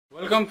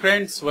Welcome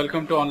friends,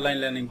 welcome to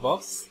Online Learning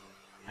Box,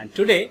 and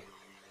today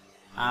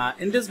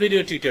in this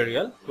video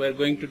tutorial we are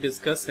going to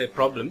discuss a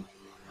problem.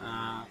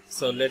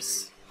 So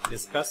let's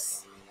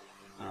discuss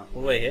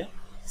over here.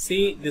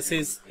 See, this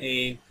is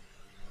a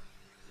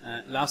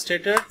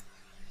illustrator.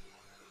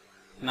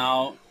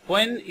 Now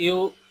when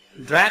you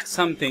drag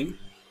something,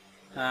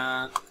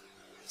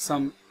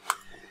 some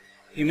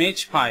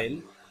image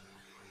file,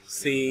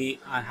 see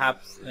I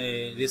have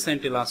a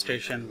recent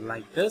illustration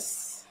like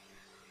this,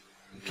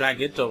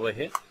 drag it over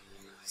here.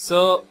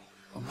 So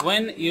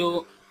when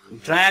you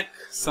drag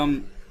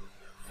some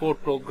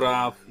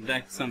photograph,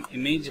 drag some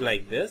image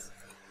like this,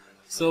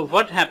 so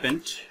what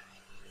happened,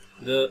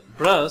 the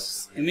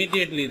brush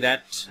immediately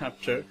that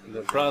after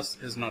the brush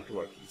is not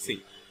working.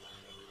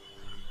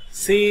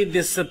 See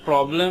this is a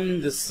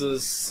problem. This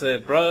is a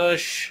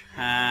brush,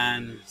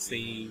 and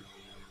see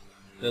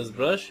this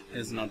brush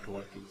is not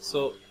working.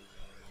 So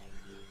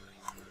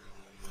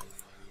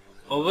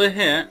over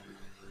here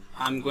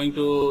I'm going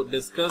to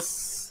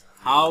discuss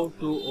how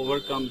to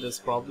overcome this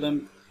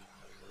problem,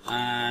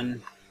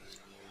 and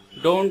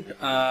don't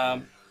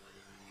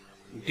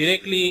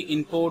directly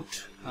import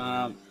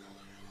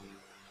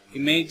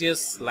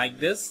images like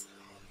this.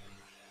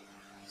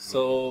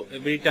 So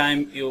every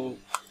time you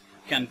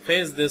can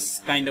face this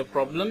kind of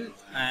problem,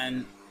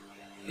 and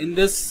in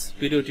this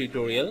video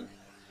tutorial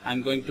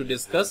I'm going to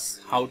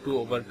discuss how to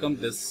overcome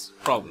this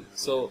problem.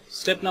 So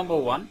step number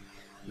 1,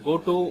 go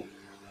to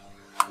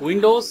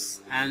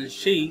Windows and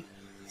see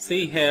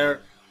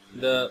here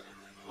the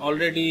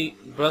already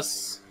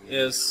brush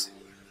is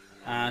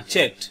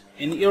checked.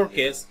 In your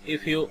case,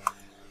 if you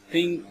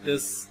think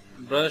this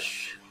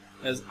brush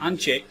is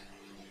unchecked,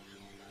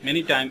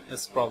 many times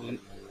this problem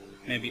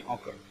may be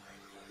occur.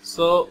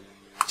 So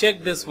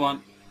check this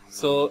one.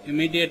 So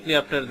immediately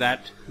after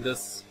that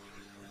this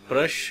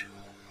brush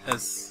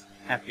is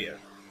appear.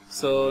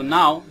 So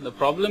now the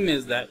problem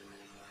is that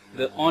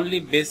the only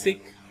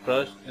basic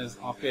brush is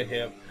appear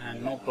here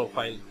and no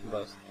profile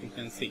brush, you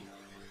can see.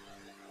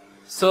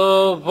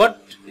 So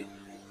what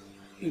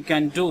you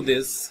can do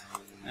this,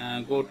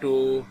 go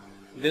to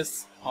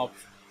this off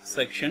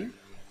section,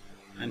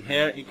 and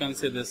here you can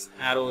see this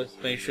arrow,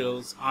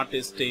 specials,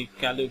 artistic,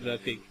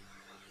 calligraphic.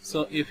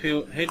 So if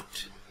you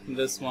hit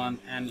this one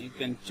and you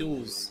can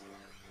choose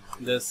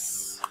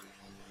this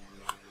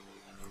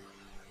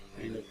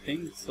kind of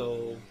thing.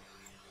 So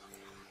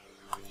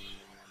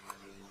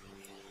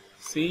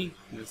see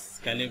this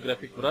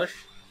calligraphic brush,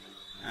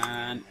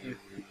 and if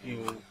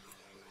you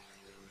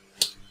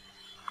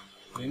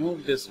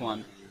remove this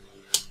one,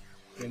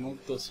 remove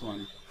this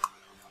one,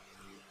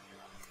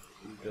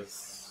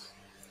 this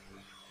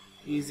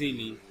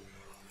easily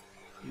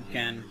you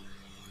can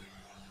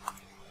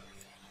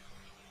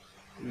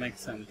make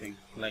something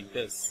like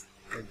this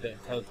with the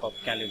help of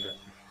calligraphy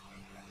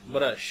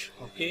brush.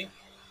 Okay,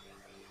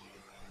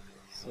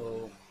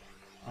 so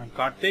I'm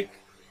Karthik.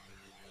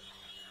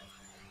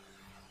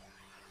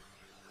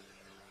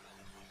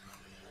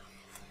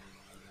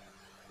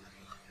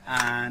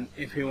 And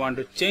if you want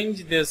to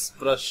change this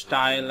brush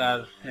style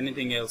or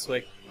anything else,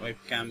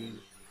 webcam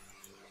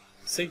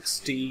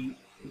 60,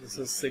 this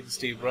is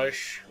 60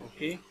 brush.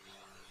 Okay,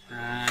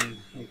 and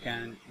you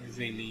can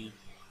easily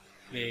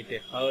create a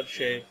heart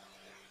shape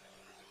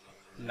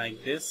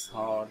like this,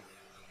 or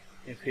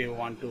if you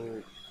want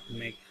to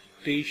make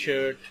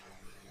t-shirt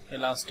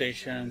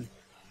illustration,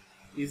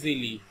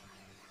 easily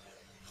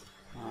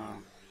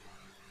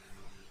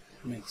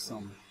make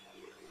some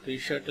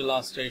t-shirt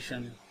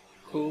illustration.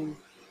 Cool.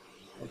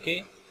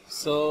 Okay,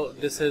 so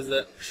this is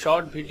a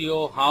short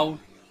video how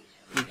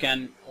you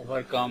can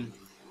overcome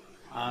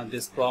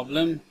this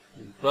problem.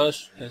 The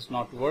brush is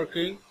not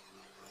working.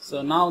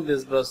 So now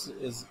this brush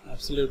is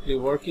absolutely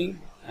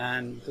working,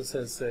 and this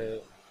is a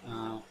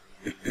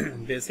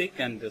basic,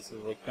 and this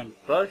is a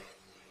brush.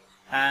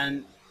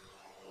 And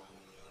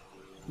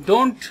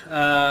don't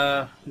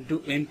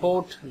directly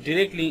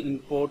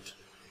import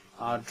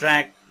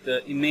drag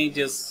the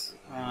images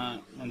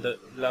on the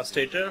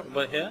illustrator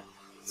over here.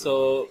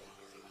 So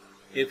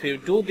if you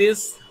do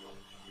this,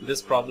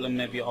 this problem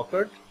may be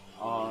occurred,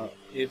 or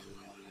if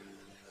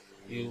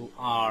you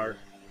are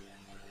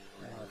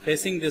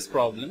facing this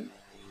problem,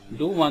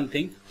 do one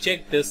thing,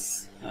 check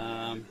this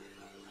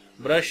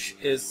brush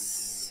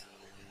is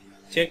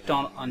checked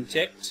or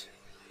unchecked.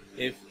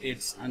 If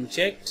it's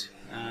unchecked,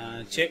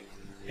 check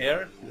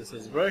here, this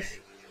is brush,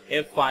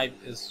 F5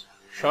 is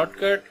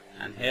shortcut,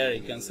 and here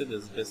you can see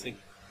this basic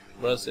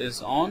brush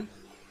is on,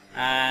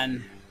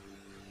 and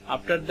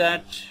after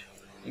that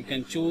you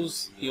can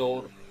choose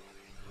your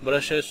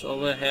brushes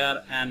over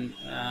here, and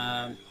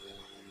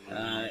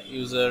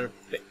user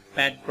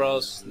pad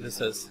brush, this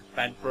is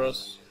pad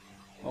brush.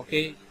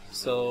 Okay,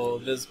 so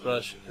this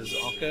brush is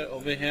okay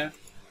over here,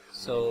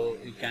 so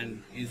you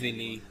can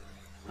easily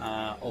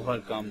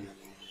overcome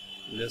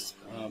this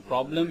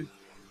problem.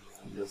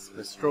 This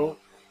straw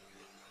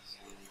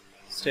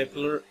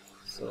stapler,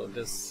 so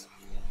this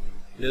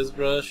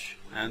brush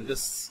and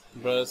this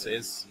brush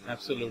is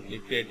absolutely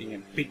creating a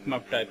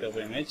bitmap type of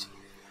image,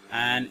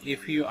 And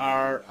if you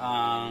are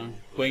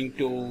going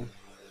to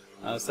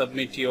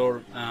submit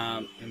your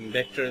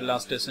vector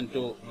illustration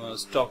to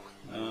stock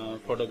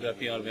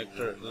photography or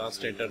vector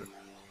illustrator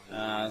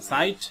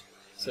site,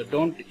 so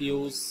don't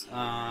use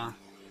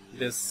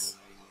this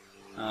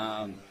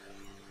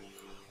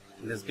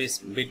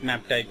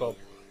bitmap type of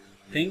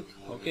thing.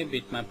 Okay,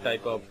 bitmap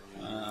type of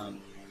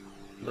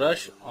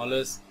brush.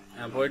 Always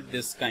avoid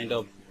this kind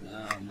of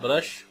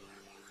brush.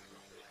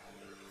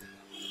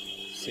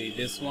 See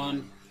this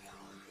one.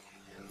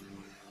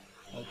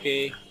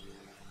 Okay,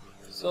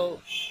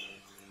 so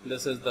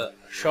this is the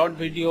short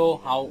video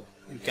how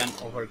you can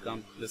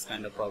overcome this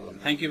kind of problem.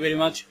 Thank you very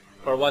much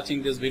for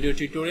watching this video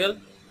tutorial,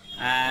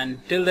 and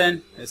till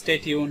then stay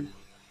tuned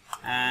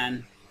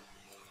and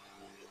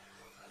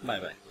bye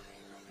bye.